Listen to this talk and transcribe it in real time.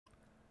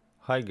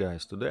Hi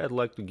guys, today I'd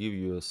like to give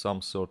you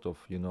some sort of,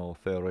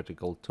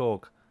 theoretical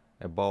talk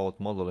about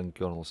modeling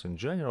kernels in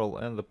general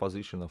and the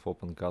position of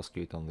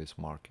OpenCascade on this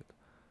market.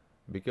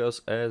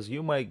 Because as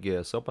you might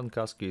guess,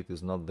 OpenCascade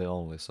is not the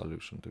only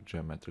solution to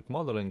geometric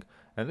modeling,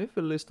 and if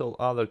we list all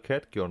other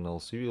CAD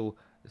kernels, you will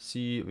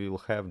see we will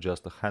have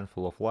just a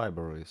handful of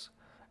libraries.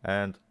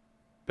 And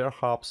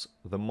perhaps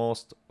the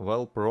most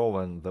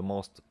well-proven, the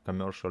most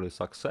commercially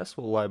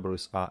successful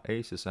libraries are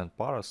ACES and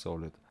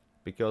Parasolid,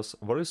 because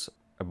there is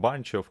a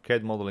bunch of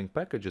CAD modeling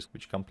packages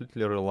which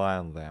completely rely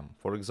on them.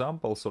 For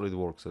example,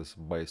 SolidWorks is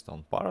based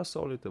on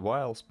Parasolid,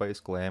 while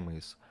SpaceClaim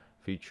is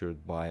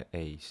featured by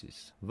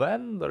ACES.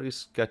 Then there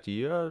is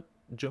CATIA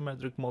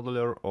geometric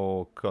modeler,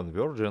 or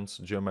convergence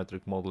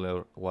geometric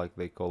modeler like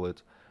they call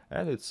it,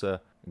 and it's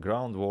a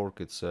groundwork,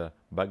 it's a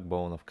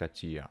backbone of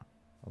CATIA.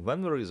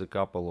 Then there is a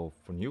couple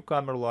of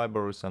newcomer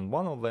libraries, and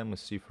one of them is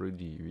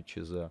C3D, which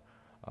is a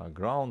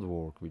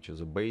groundwork, which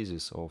is a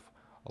basis of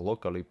a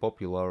locally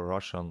popular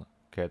Russian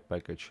CAD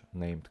package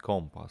named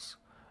Compass.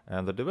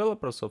 And the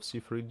developers of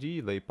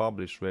C3D, they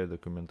publish their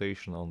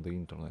documentation on the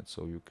internet,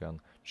 so you can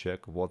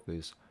check what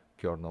this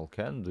kernel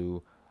can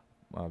do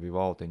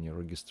without any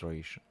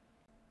registration.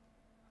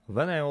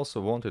 Then I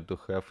also wanted to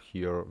have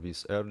here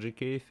this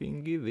RGK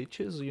thingy, which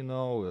is,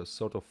 a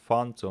sort of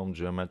phantom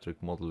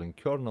geometric modeling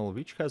kernel,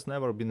 which has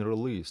never been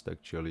released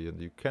actually,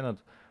 and you cannot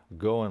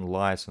go and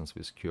license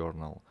this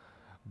kernel.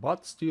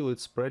 But still,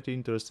 it's pretty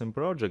interesting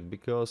project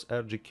because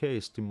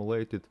RGK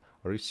stimulated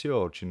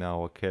research in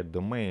our CAD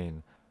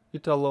domain.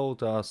 It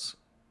allowed us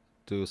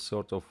to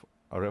sort of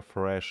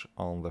refresh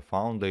on the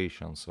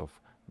foundations of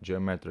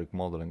geometric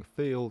modeling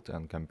field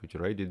and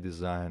computer-aided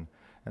design,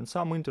 and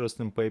some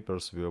interesting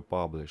papers were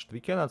published.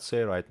 We cannot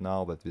say right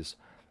now that this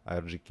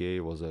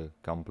RGK was a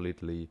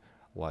completely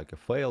like a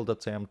failed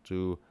attempt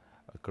to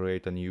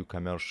create a new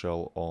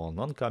commercial or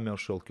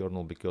non-commercial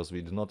kernel, because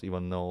we do not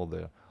even know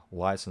the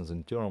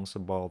licensing terms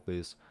about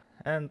this.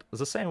 And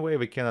the same way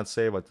we cannot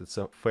say that it's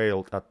a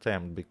failed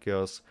attempt,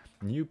 because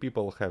new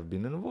people have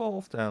been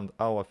involved and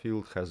our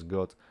field has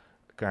got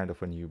kind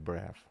of a new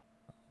breath.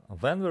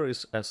 Then there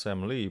is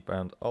SMLeap,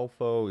 and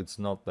although it's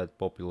not that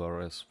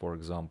popular as, for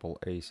example,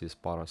 ACES,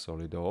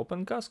 Parasolid or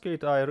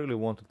OpenCascade, I really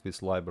wanted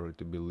this library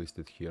to be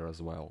listed here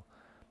as well.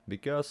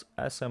 Because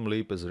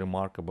SMLeap is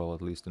remarkable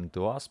at least in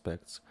two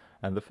aspects,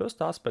 and the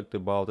first aspect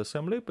about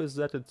SMLeap is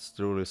that it's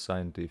truly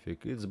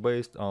scientific. It's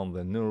based on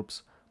the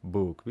NURBS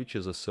book, which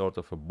is a sort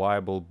of a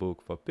Bible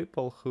book for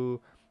people who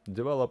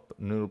develop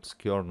NURBS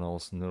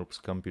kernels,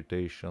 NURBS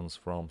computations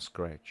from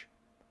scratch.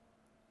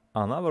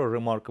 Another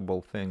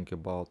remarkable thing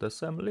about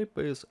SMLib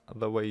is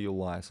the way you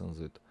license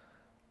it.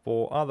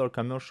 For other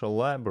commercial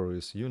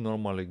libraries, you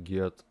normally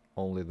get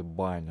only the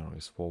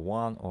binaries for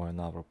one or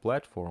another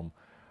platform,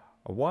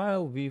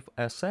 while with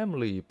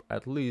SMLib,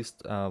 at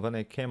least when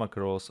I came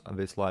across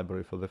this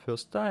library for the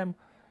first time,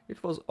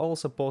 it was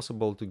also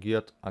possible to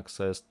get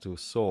access to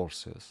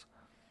sources.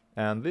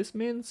 And this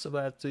means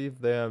that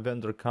if the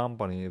vendor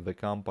company, the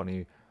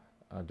company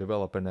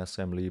developing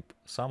SMLib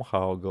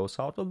somehow goes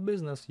out of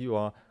business, you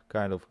are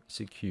kind of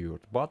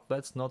secured. But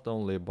that's not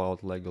only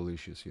about legal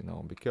issues,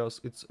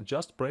 because it's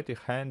just pretty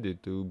handy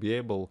to be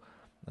able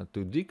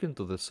to dig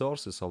into the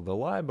sources of the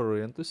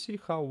library and to see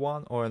how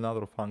one or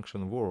another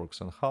function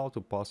works and how to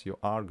pass your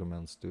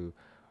arguments to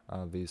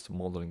these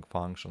modeling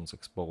functions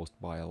exposed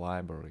by a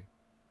library.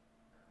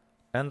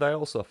 And I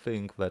also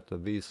think that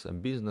this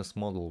business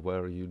model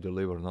where you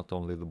deliver not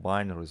only the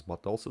binaries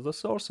but also the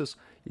sources,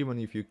 even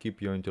if you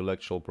keep your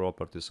intellectual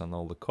properties and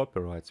all the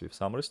copyrights with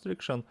some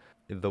restriction,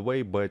 is the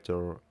way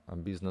better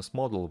business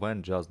model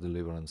than just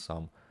delivering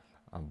some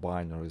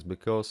binaries.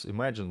 Because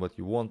imagine that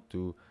you want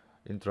to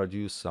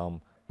introduce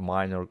some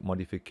minor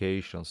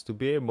modifications to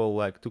be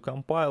able to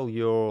compile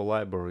your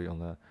library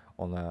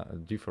on a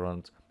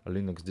different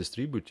Linux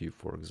distributive,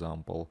 for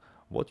example.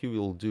 What you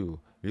will do?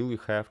 Will you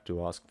have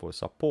to ask for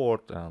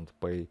support and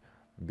pay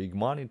big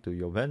money to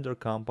your vendor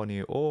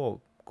company,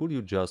 or could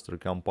you just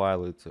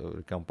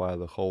recompile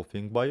the whole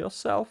thing by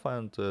yourself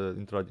and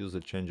introduce the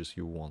changes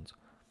you want?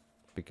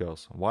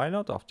 Because why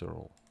not, after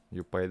all?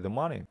 You pay the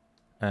money.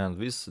 And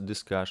this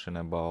discussion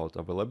about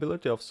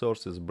availability of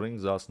sources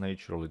brings us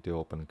naturally to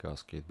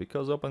OpenCascade,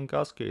 because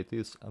OpenCascade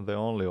is the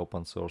only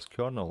open source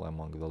kernel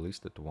among the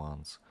listed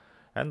ones.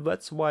 And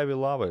that's why we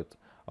love it.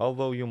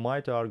 Although you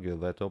might argue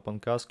that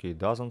OpenCascade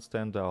doesn't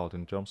stand out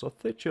in terms of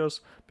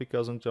features,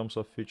 because in terms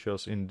of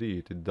features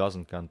indeed it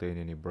doesn't contain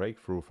any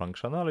breakthrough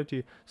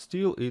functionality,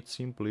 still it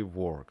simply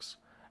works.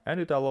 And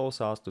it allows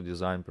us to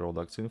design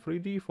products in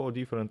 3D for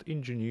different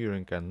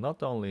engineering and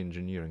not only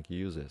engineering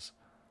uses.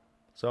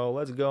 So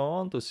let's go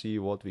on to see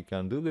what we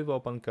can do with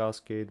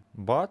OpenCascade.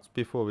 But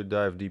before we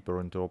dive deeper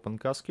into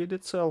OpenCascade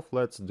itself,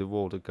 let's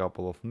devote a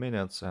couple of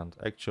minutes and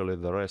actually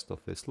the rest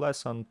of this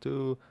lesson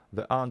to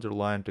the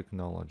underlying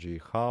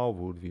technology. How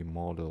would we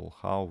model,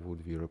 how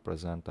would we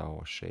represent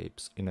our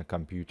shapes in a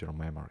computer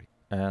memory?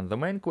 And the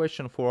main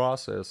question for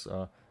us is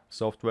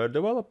software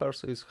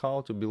developers is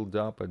how to build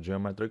up a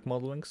geometric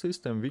modeling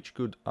system which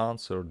could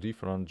answer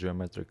different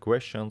geometric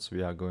questions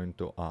we are going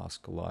to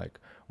ask, like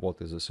what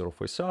is the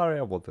surface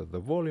area, what is the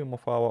volume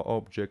of our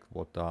object,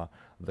 what are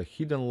the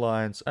hidden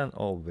lines, and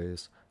all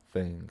these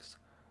things.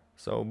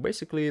 So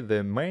basically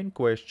the main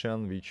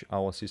question which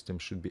our system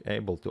should be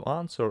able to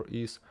answer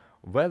is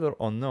whether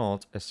or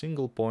not a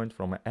single point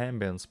from an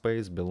ambient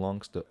space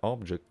belongs to the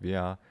object we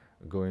are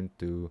going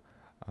to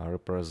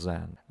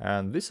represent.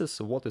 And this is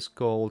what is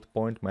called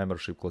point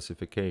membership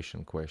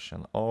classification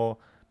question, or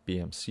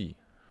PMC.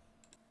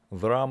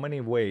 There are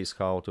many ways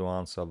how to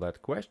answer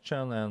that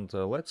question, and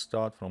let's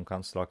start from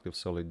constructive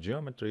solid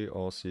geometry,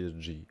 or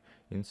CSG.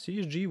 In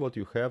CSG what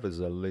you have is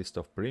a list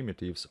of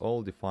primitives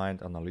all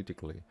defined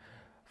analytically.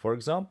 For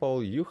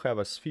example, you have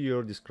a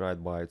sphere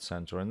described by its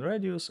center and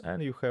radius,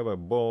 and you have a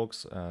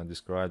box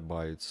described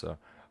by its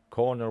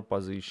corner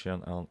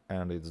position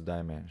and its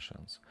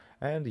dimensions.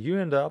 And you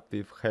end up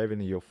with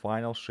having your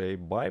final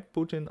shape by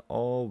putting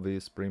all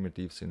these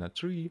primitives in a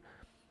tree,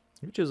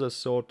 which is a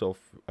sort of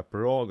a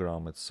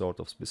program, it's sort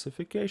of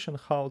specification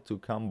how to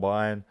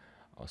combine,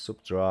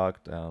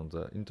 subtract and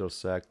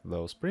intersect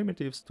those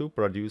primitives to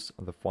produce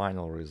the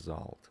final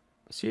result.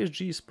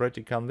 CSG is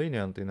pretty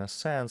convenient in a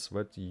sense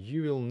that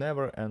you will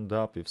never end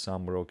up with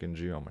some broken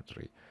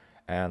geometry.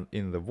 And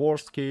in the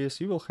worst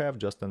case, you will have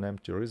just an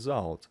empty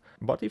result.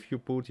 But if you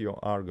put your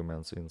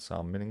arguments in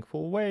some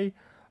meaningful way,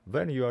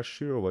 then you are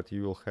sure that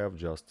you will have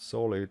just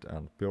solid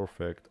and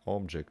perfect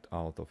object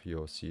out of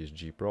your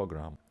CSG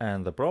program.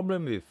 And the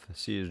problem with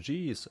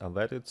CSG is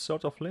that it's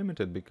sort of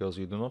limited because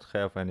you do not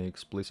have any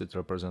explicit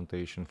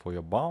representation for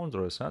your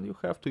boundaries and you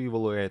have to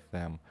evaluate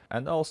them.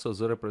 And also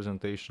the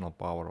representational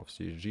power of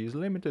CSG is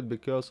limited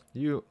because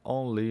you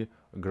only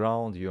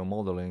ground your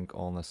modeling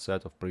on a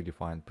set of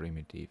predefined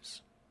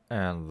primitives.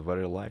 And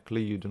very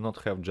likely you do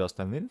not have just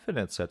an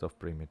infinite set of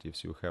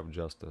primitives, you have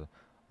just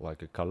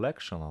like a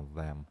collection of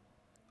them.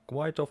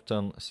 Quite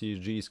often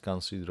CSG is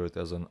considered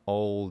as an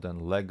old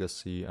and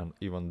legacy and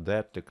even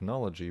dead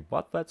technology,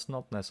 but that's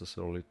not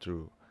necessarily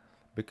true.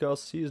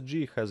 Because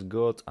CSG has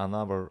got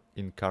another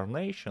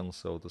incarnation,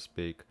 so to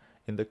speak,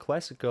 in the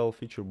classical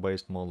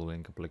feature-based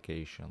modeling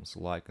applications,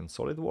 like in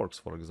SolidWorks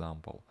for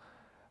example.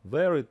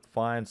 There it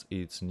finds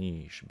its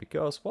niche,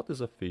 because what is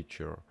a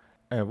feature?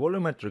 A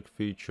volumetric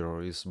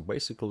feature is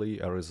basically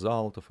a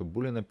result of a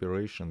Boolean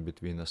operation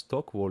between a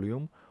stock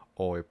volume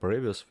or a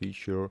previous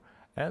feature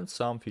and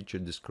some feature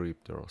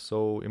descriptor.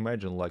 So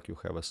imagine like you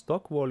have a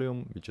stock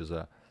volume, which is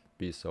a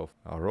piece of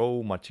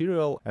raw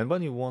material, and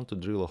then you want to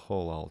drill a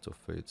hole out of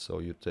it. So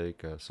you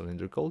take a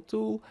cylindrical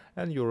tool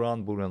and you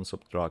run Boolean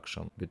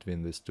subtraction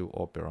between these two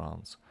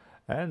operands.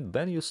 And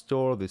then you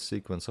store this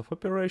sequence of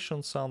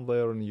operations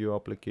somewhere in your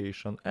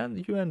application,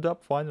 and you end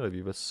up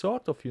finally with a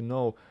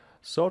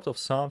sort of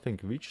something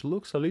which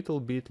looks a little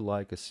bit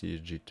like a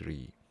CSG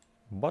tree.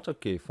 But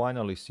okay,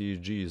 finally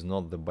CSG is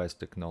not the best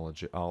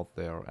technology out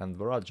there, and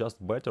there are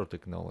just better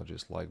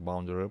technologies like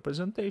boundary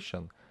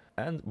representation.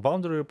 And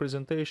boundary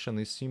representation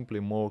is simply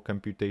more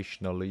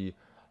computationally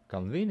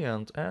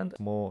convenient and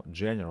more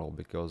general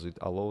because it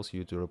allows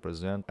you to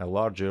represent a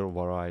larger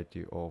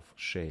variety of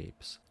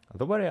shapes.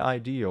 The very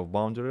idea of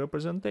boundary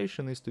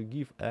representation is to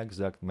give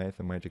exact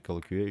mathematical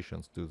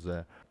equations to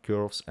the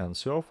curves and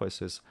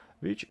surfaces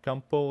which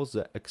compose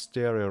the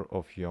exterior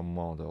of your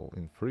model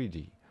in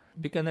 3D.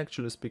 We can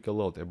actually speak a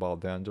lot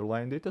about the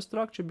underlying data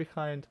structure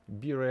behind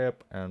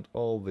BREP and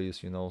all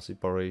this,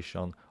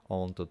 separation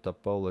onto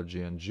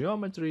topology and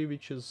geometry,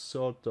 which is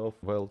sort of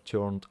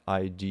well-turned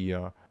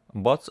idea.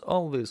 But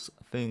all these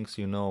things,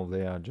 they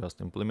are just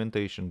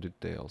implementation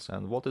details.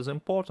 And what is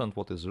important,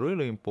 what is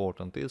really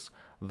important, is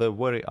the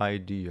very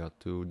idea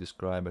to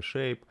describe a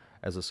shape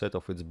as a set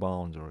of its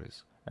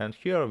boundaries. And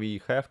here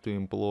we have to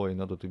employ,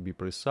 in order to be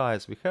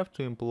precise, we have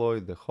to employ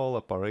the whole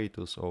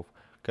apparatus of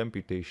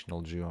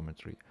computational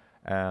geometry.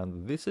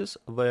 And this is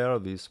where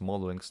this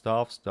modeling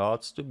stuff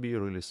starts to be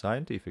really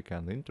scientific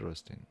and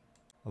interesting.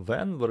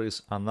 Then there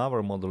is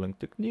another modeling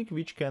technique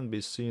which can be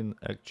seen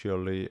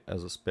actually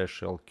as a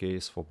special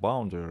case for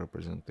boundary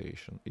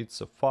representation. It's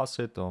a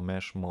facet or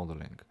mesh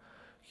modeling.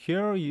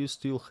 Here you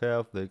still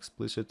have the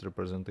explicit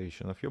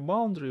representation of your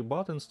boundary,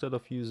 but instead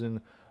of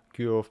using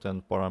curved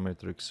and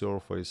parametric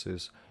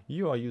surfaces,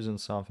 you are using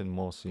something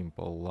more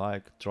simple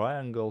like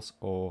triangles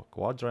or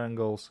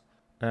quadrangles.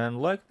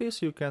 And like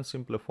this you can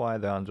simplify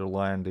the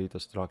underlying data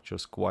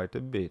structures quite a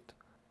bit,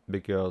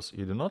 because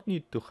you do not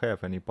need to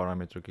have any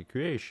parametric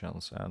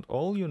equations, and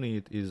all you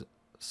need is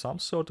some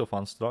sort of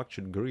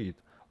unstructured grid,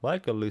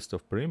 like a list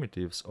of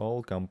primitives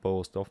all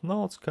composed of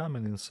nodes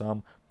coming in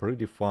some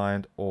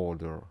predefined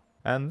order.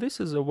 And this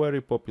is a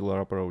very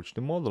popular approach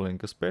to modeling,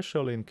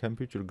 especially in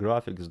computer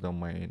graphics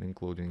domain,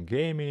 including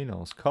gaming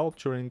or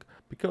sculpturing,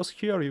 because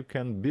here you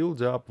can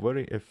build up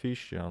very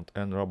efficient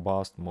and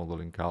robust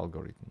modeling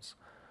algorithms.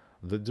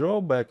 The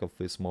drawback of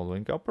this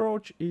modeling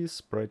approach is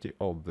pretty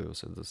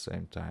obvious at the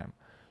same time.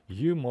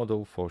 You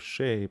model for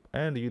shape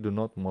and you do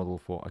not model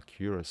for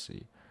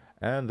accuracy.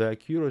 and the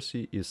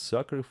accuracy is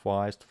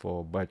sacrificed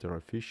for better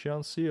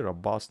efficiency,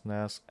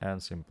 robustness,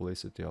 and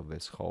simplicity of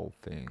this whole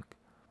thing.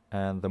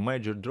 And the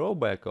major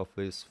drawback of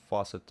this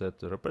faceted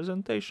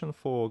representation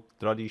for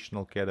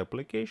traditional CAD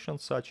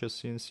applications such as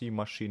CNC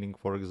machining,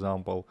 for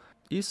example,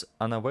 is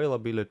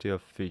unavailability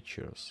of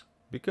features.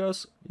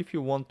 Because if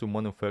you want to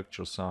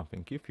manufacture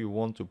something, if you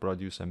want to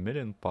produce a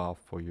milling path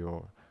for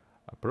your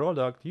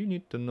product, you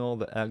need to know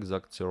the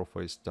exact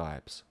surface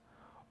types.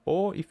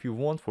 Or if you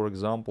want, for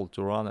example,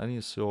 to run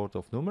any sort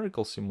of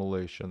numerical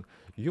simulation,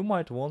 you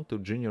might want to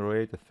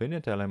generate a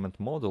finite element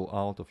model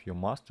out of your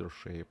master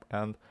shape,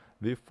 and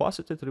with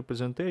faceted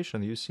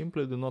representation you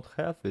simply do not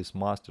have this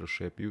master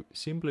shape, you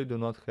simply do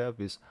not have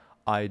this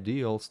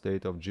ideal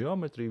state of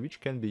geometry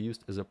which can be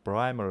used as a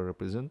primary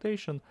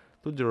representation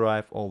to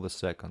derive all the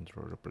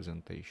secondary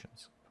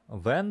representations.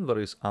 Then there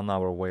is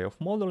another way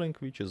of modeling,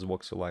 which is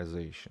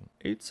voxelization.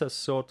 It's a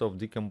sort of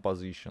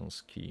decomposition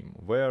scheme,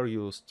 where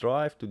you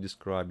strive to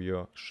describe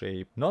your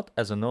shape not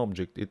as an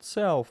object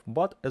itself,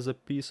 but as a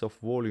piece of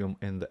volume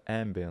in the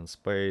ambient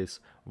space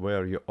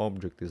where your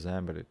object is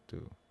embedded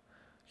to.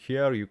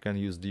 Here you can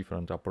use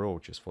different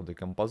approaches for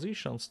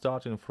decomposition,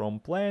 starting from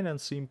plain and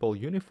simple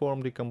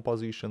uniform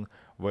decomposition,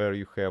 where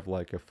you have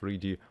like a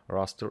 3D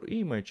raster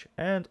image,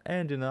 and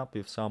ending up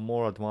with some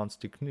more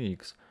advanced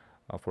techniques,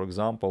 for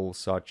example,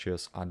 such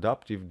as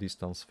adaptive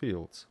distance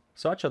fields.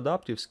 Such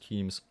adaptive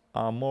schemes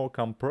are more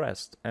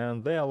compressed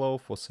and they allow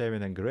for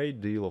saving a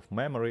great deal of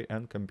memory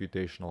and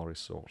computational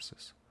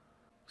resources.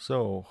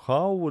 So,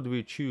 how would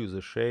we choose a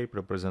shape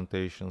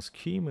representation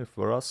scheme if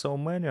there are so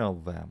many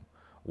of them?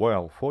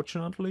 Well,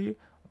 fortunately,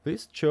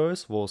 this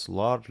choice was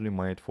largely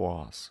made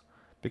for us,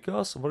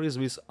 because there is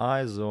this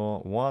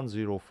ISO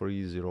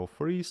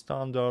 10303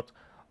 standard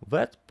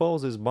that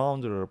poses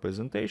boundary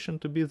representation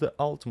to be the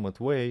ultimate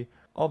way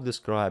of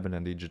describing a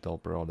digital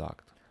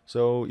product.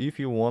 So if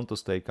you want to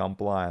stay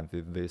compliant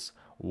with this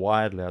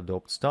widely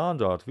adopted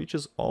standard, which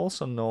is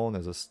also known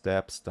as a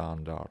STEP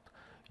standard,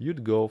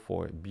 you'd go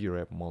for a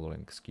BREP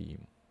modeling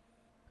scheme.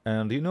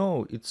 And you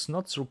know, it's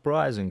not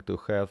surprising to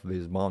have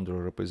this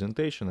boundary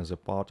representation as a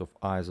part of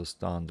ISO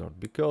standard,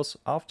 because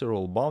after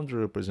all,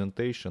 boundary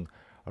representation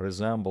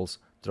resembles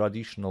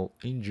traditional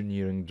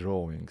engineering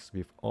drawings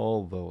with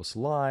all those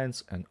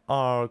lines and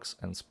arcs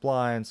and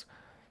splines,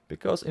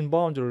 because in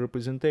boundary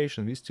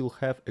representation we still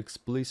have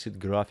explicit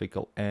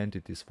graphical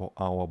entities for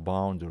our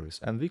boundaries,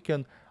 and we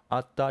can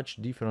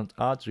attach different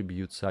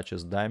attributes such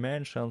as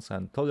dimensions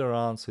and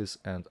tolerances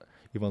and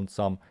even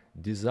some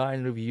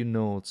design review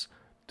notes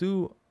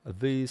to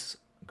these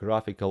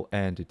graphical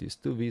entities,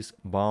 to these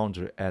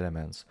boundary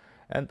elements.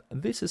 And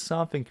this is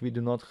something we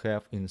do not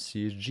have in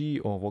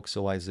CSG or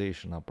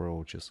voxelization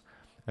approaches.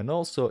 And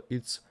also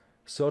it's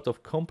sort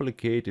of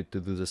complicated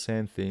to do the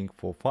same thing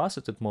for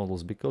faceted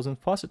models, because in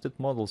faceted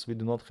models we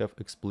do not have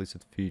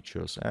explicit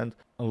features, and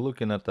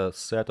looking at a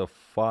set of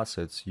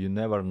facets you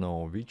never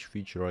know which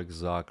feature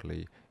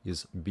exactly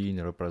is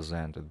being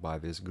represented by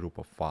this group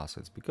of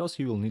facets, because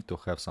you will need to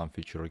have some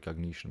feature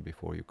recognition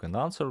before you can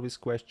answer this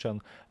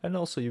question, and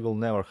also you will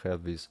never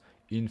have this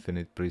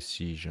infinite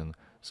precision,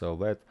 so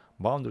that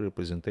boundary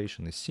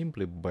representation is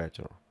simply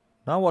better.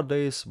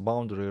 Nowadays,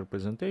 boundary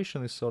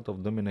representation is sort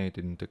of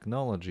dominated in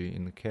technology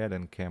in CAD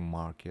and CAM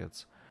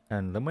markets.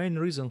 And the main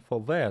reason for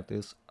that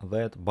is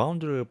that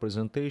boundary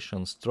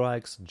representation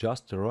strikes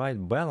just the right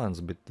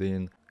balance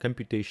between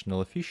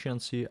computational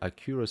efficiency,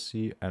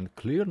 accuracy, and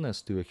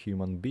clearness to a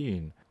human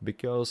being,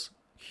 because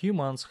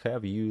humans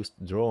have used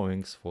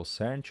drawings for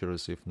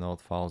centuries, if not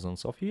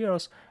thousands of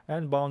years,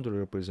 and boundary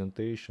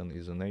representation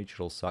is a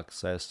natural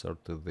successor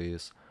to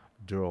this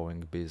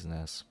drawing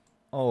business.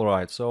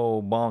 Alright,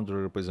 so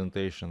boundary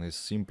representation is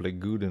simply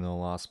good in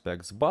all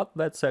aspects, but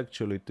that's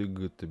actually too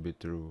good to be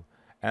true.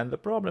 And the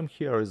problem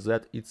here is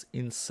that it's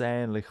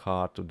insanely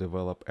hard to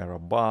develop a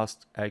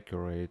robust,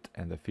 accurate,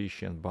 and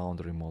efficient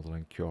boundary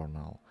modeling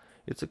kernel.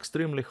 It's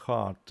extremely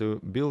hard to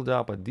build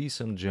up a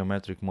decent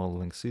geometric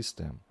modeling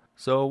system.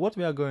 So what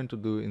we are going to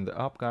do in the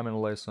upcoming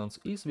lessons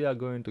is we are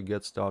going to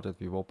get started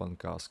with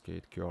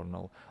OpenCascade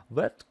kernel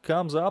that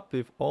comes up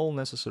with all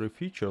necessary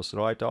features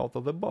right out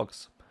of the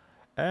box.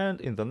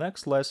 And in the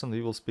next lesson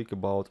we will speak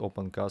about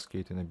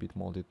OpenCascade in a bit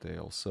more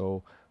detail,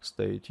 so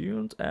stay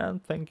tuned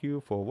and thank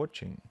you for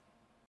watching.